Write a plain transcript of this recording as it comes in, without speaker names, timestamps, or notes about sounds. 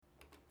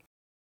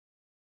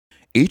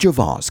Each of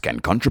us can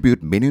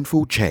contribute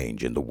meaningful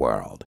change in the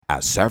world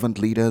as servant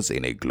leaders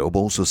in a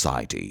global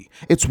society.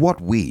 It's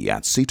what we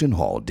at Seton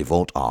Hall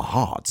devote our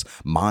hearts,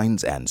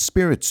 minds, and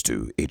spirits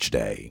to each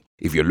day.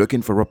 If you're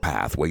looking for a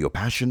path where your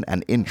passion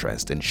and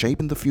interest in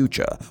shaping the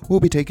future will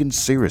be taken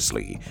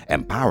seriously,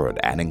 empowered,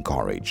 and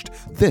encouraged,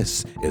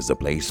 this is the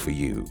place for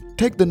you.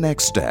 Take the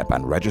next step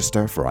and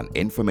register for an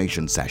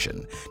information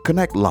session.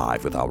 Connect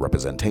live with our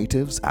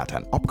representatives at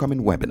an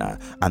upcoming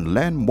webinar and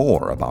learn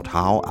more about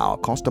how our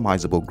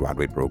customizable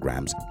graduate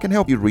programs can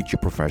help you reach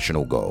your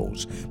professional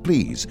goals.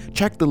 Please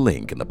check the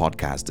link in the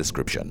podcast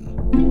description.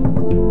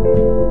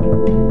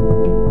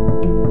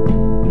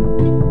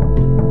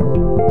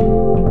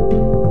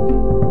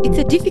 It's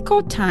a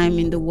difficult time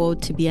in the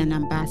world to be an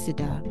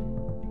ambassador.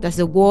 There's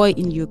a war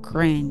in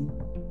Ukraine,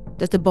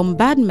 there's a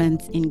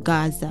bombardment in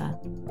Gaza,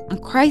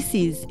 and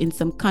crises in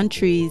some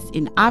countries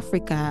in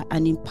Africa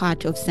and in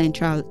part of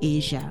Central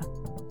Asia.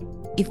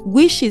 If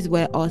wishes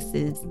were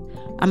horses,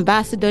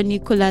 Ambassador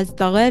Nicolas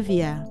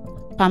Darevia,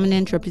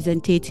 permanent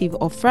representative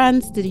of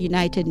France to the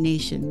United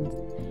Nations,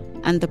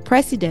 and the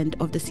president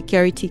of the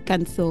Security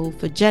Council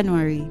for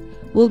January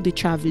will be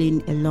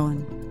traveling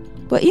alone.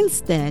 But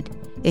instead,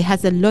 it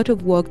has a lot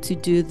of work to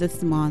do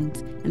this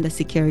month in the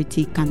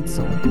Security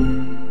Council.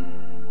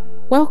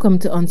 Welcome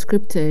to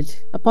Unscripted,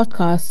 a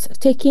podcast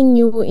taking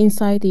you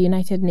inside the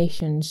United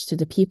Nations to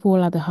the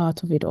people at the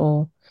heart of it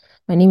all.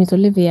 My name is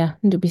Olivia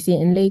Ndubisi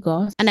in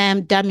Lagos. And I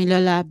am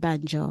Damilola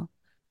Banjo.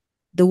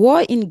 The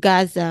war in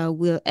Gaza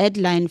will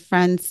headline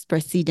France's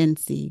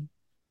presidency.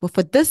 But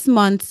for this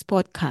month's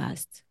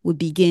podcast, we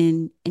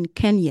begin in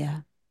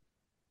Kenya.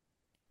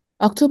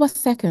 October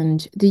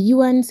 2nd, the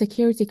UN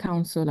Security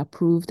Council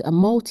approved a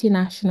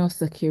multinational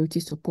security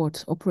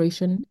support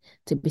operation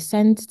to be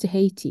sent to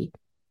Haiti.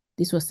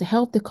 This was to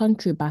help the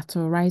country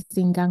battle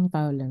rising gang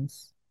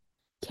violence.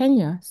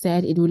 Kenya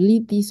said it will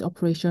lead this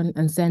operation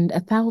and send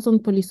 1,000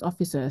 police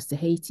officers to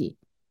Haiti.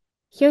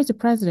 Here's the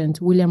President,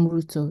 William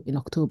Ruto, in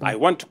October. I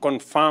want to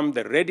confirm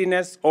the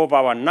readiness of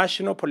our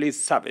National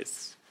Police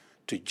Service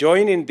to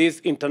join in this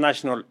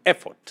international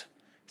effort,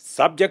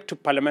 subject to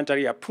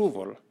parliamentary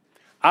approval,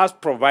 as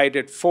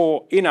provided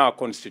for in our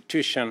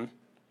Constitution.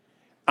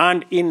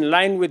 And in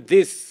line with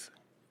this,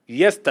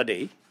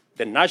 yesterday,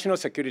 the National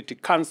Security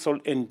Council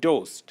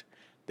endorsed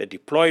the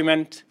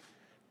deployment,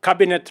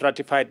 Cabinet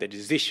ratified the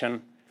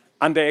decision,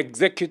 and the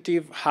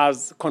Executive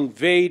has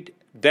conveyed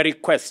the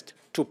request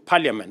to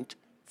Parliament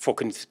for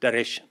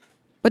consideration.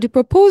 But the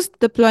proposed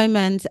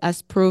deployment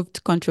has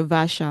proved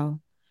controversial.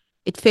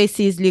 It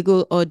faces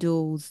legal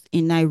hurdles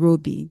in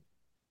Nairobi.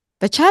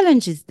 The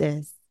challenge is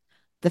this.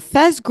 The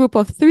first group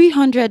of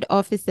 300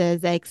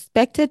 officers are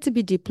expected to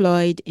be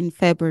deployed in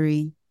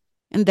February,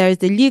 and there is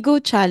a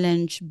legal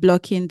challenge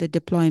blocking the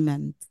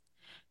deployment.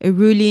 A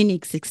ruling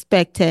is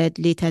expected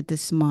later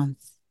this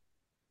month.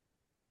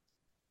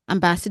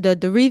 Ambassador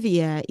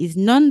Darevia is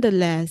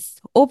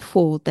nonetheless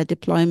hopeful that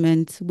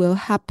deployment will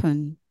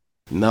happen.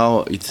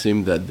 Now it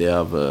seems that they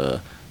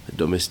have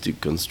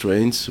domestic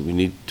constraints. We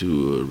need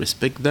to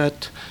respect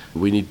that.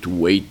 We need to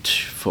wait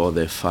for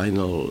their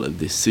final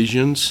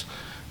decisions.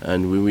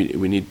 And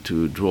we need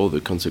to draw the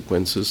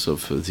consequences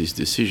of these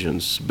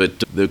decisions.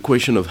 But the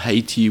question of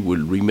Haiti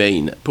will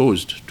remain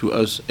posed to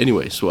us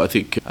anyway. So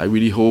I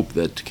really hope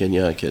that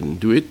Kenya can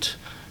do it.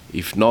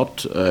 If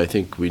not, I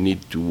think we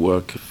need to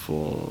work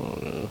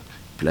for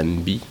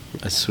Plan B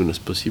as soon as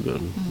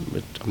possible.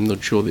 But I'm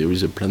not sure there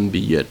is a Plan B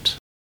yet.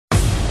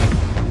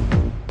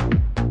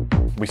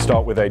 We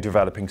start with a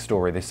developing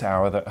story this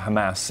hour that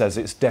Hamas says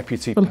its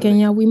deputy... From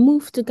Kenya, we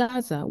move to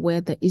Gaza, where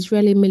the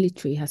Israeli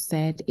military has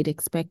said it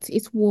expects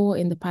its war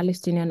in the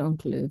Palestinian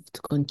enclave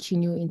to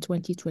continue in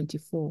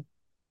 2024.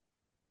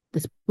 The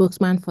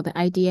spokesman for the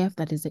IDF,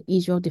 that is the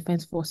Israel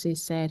Defense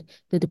Forces, said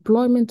the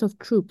deployment of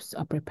troops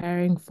are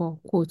preparing for,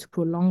 quote,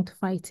 prolonged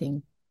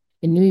fighting.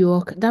 In New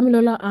York,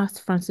 Damilola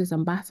asked France's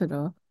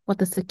ambassador what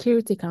the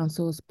Security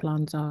Council's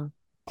plans are.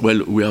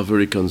 Well, we are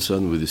very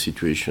concerned with the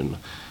situation.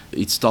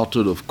 It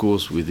started, of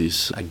course, with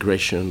this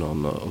aggression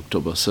on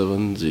October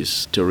 7th,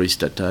 this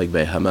terrorist attack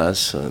by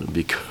Hamas,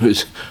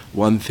 because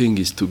one thing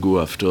is to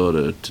go after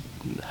the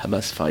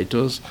Hamas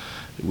fighters,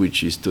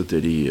 which is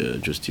totally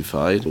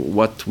justified.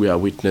 What we are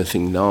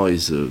witnessing now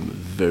is a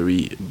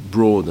very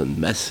broad and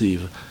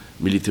massive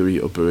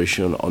military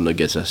operation on the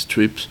Gaza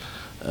Strip,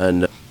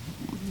 and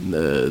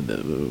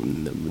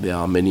there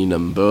are many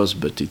numbers,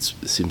 but it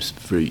seems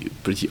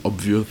pretty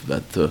obvious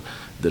that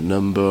the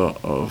number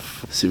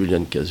of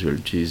civilian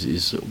casualties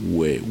is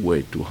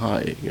way too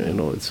high.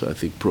 I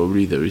think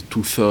probably there is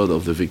 2/3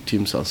 of the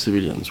victims are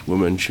civilians,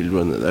 women,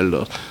 children, and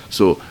elders.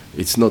 So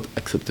it's not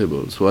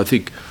acceptable. So I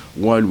think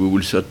while we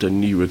will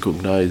certainly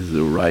recognize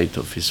the right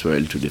of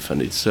Israel to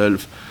defend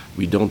itself,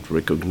 we don't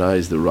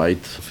recognize the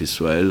right of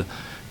Israel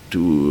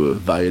to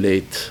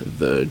violate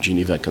the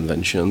Geneva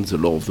Convention, the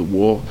law of the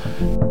war.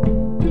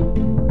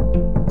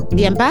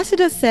 The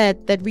ambassador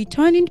said that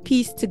returning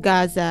peace to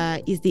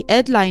Gaza is the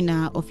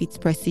headliner of its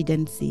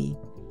presidency.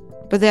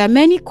 But there are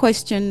many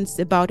questions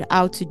about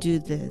how to do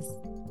this.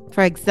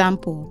 For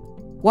example,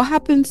 What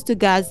happens to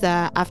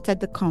Gaza after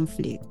the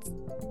conflict?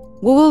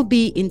 Who will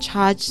be in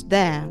charge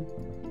there?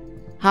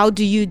 How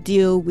do you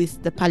deal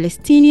with the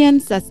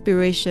Palestinians'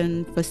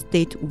 aspiration for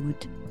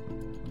statehood?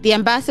 The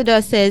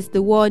ambassador says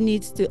the war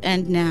needs to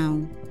end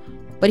now,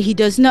 but he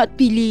does not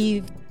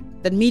believe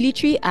that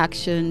military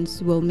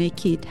actions will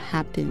make it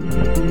happen.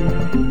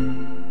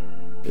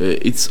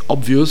 It's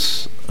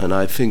obvious, and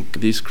I think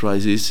this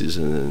crisis is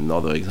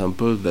another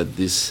example, that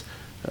this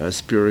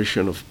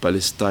aspiration of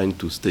Palestine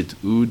to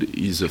statehood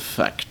is a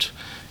fact.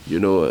 You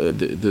know,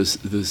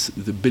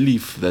 the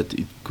belief that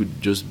it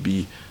could just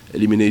be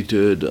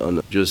eliminated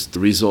and just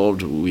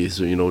resolved with,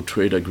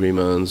 trade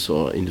agreements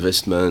or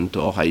investment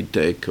or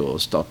high-tech or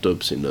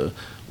startups in the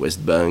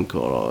West Bank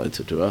or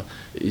etc.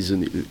 is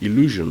an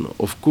illusion.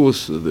 Of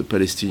course, the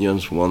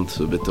Palestinians want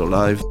a better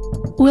life.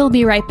 We'll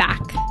be right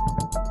back.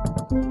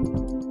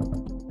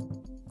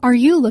 Are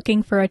you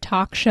looking for a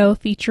talk show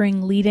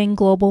featuring leading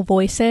global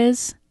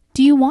voices?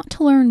 Do you want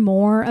to learn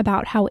more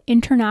about how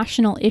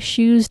international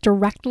issues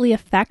directly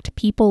affect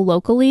people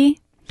locally?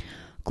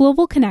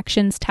 Global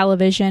Connections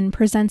Television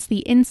presents the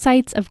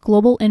insights of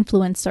global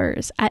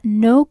influencers at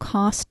no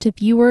cost to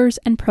viewers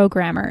and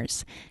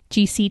programmers.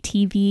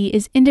 GCTV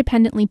is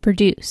independently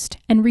produced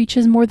and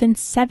reaches more than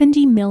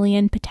 70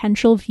 million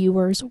potential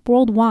viewers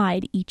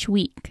worldwide each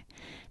week.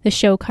 The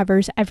show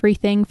covers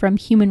everything from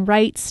human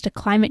rights to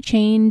climate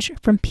change,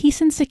 from peace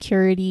and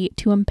security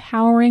to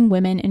empowering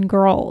women and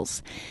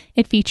girls.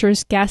 It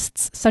features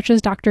guests such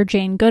as Dr.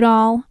 Jane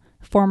Goodall,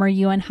 former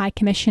UN High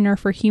Commissioner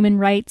for Human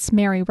Rights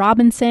Mary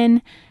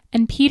Robinson,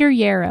 and Peter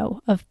Yarrow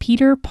of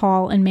Peter,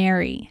 Paul, and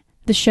Mary.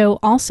 The show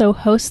also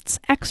hosts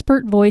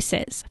expert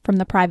voices from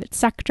the private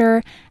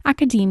sector,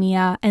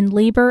 academia, and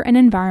labor and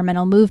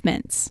environmental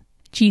movements.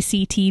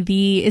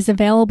 GCTV is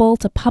available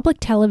to public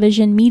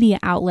television media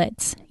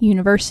outlets,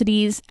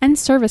 universities, and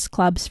service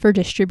clubs for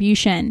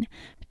distribution.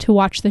 To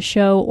watch the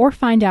show or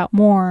find out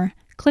more,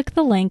 click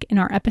the link in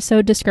our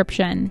episode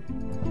description.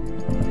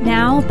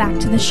 Now, back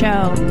to the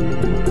show.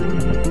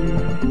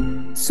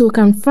 So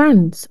can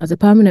France, as a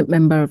permanent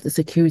member of the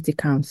Security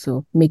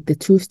Council, make the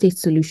two-state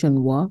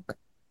solution work?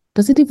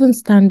 Does it even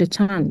stand a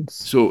chance?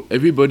 So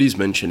everybody's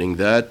mentioning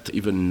that,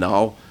 even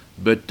now.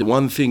 But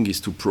one thing is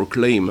to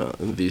proclaim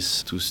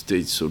this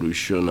two-state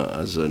solution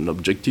as an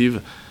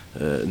objective.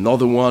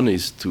 Another one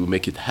is to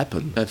make it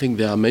happen. I think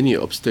there are many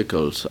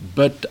obstacles.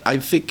 But I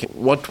think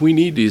what we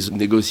need is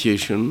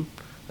negotiation.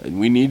 And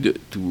we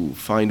need to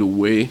find a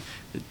way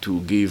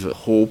to give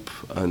hope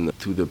and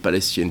to the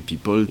Palestinian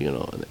people.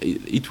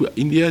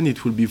 In the end,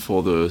 it will be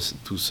for the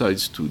two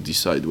sides to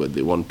decide what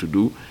they want to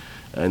do.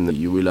 And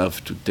you will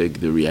have to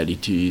take the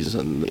realities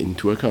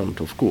into account,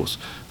 of course.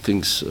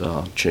 Things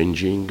are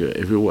changing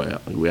everywhere.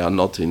 We are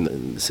not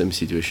in the same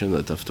situation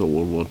that after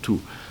World War II.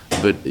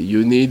 But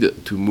you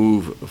need to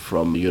move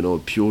from,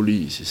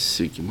 purely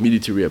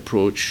military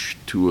approach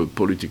to a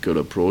political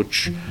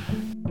approach.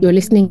 You're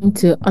listening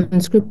to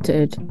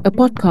Unscripted, a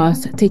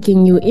podcast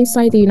taking you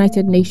inside the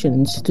United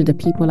Nations to the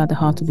people at the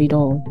heart of it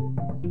all.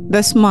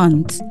 This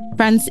month,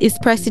 France is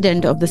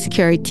president of the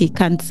Security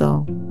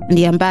Council, and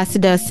the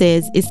ambassador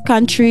says his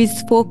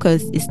country's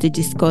focus is to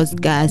discuss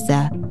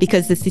Gaza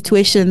because the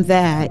situation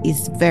there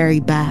is very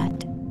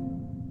bad.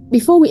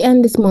 Before we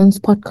end this month's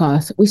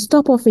podcast, we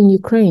stop off in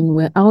Ukraine,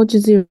 where Al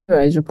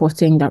Jazeera is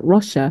reporting that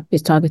Russia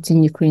is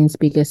targeting Ukraine's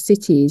biggest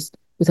cities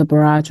with a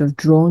barrage of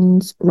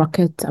drones,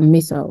 rockets, and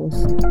missiles.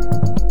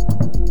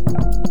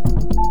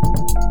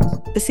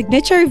 The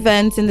signature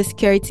events in the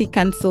Security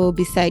Council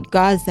beside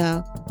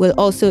Gaza will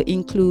also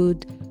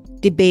include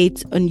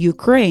debates on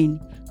Ukraine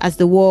as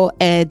the war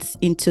heads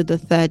into the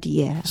third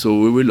year. So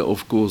we will,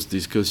 of course,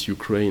 discuss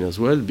Ukraine as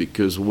well,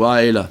 because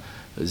while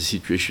the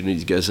situation in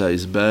Gaza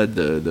is bad,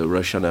 the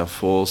Russian Air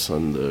Force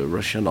and the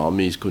Russian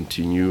armies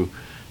continue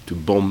to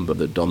bomb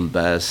the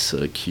Donbass,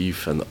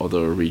 Kyiv, and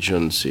other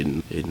regions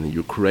in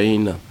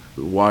Ukraine,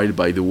 while,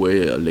 by the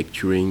way,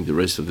 lecturing the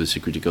rest of the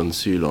Security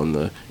Council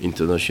on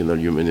international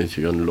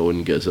humanitarian law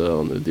in Gaza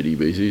on a daily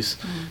basis.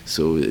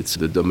 So it's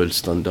the double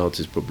standard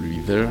is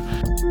probably there.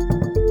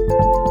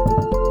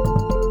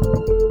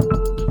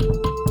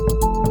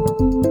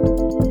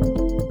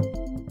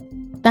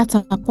 That's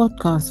our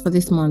podcast for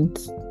this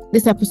month.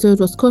 This episode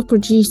was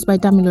co-produced by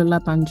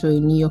Damilola Banjo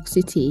in New York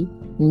City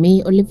and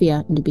me,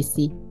 Olivia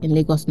Ndubisi, in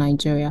Lagos,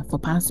 Nigeria for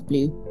Past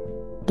Blue.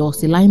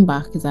 Dorsey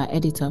Lineback is our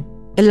editor.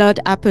 A lot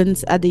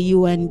happens at the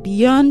UN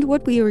beyond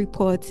what we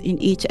report in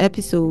each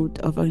episode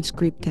of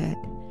Unscripted.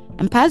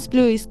 And Past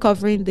Blue is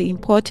covering the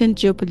important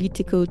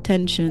geopolitical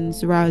tensions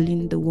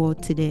surrounding the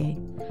world today.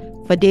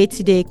 For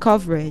day-to-day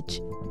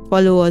coverage,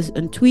 follow us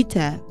on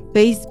Twitter,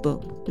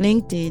 Facebook,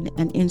 LinkedIn,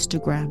 and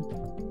Instagram.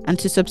 And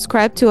to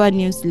subscribe to our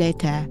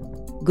newsletter,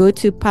 go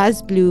to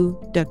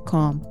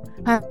pastblue.com.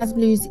 Past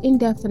Blue's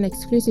in-depth and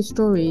exclusive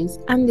stories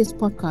and this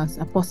podcast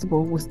are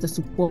possible with the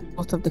support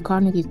of the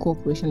Carnegie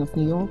Corporation of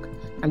New York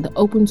and the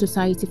Open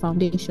Society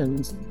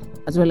Foundations,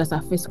 as well as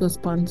our fiscal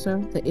sponsor,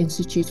 the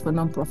Institute for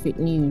Nonprofit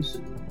News.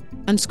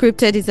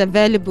 Unscripted is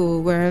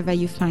available wherever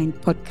you find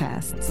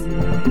podcasts.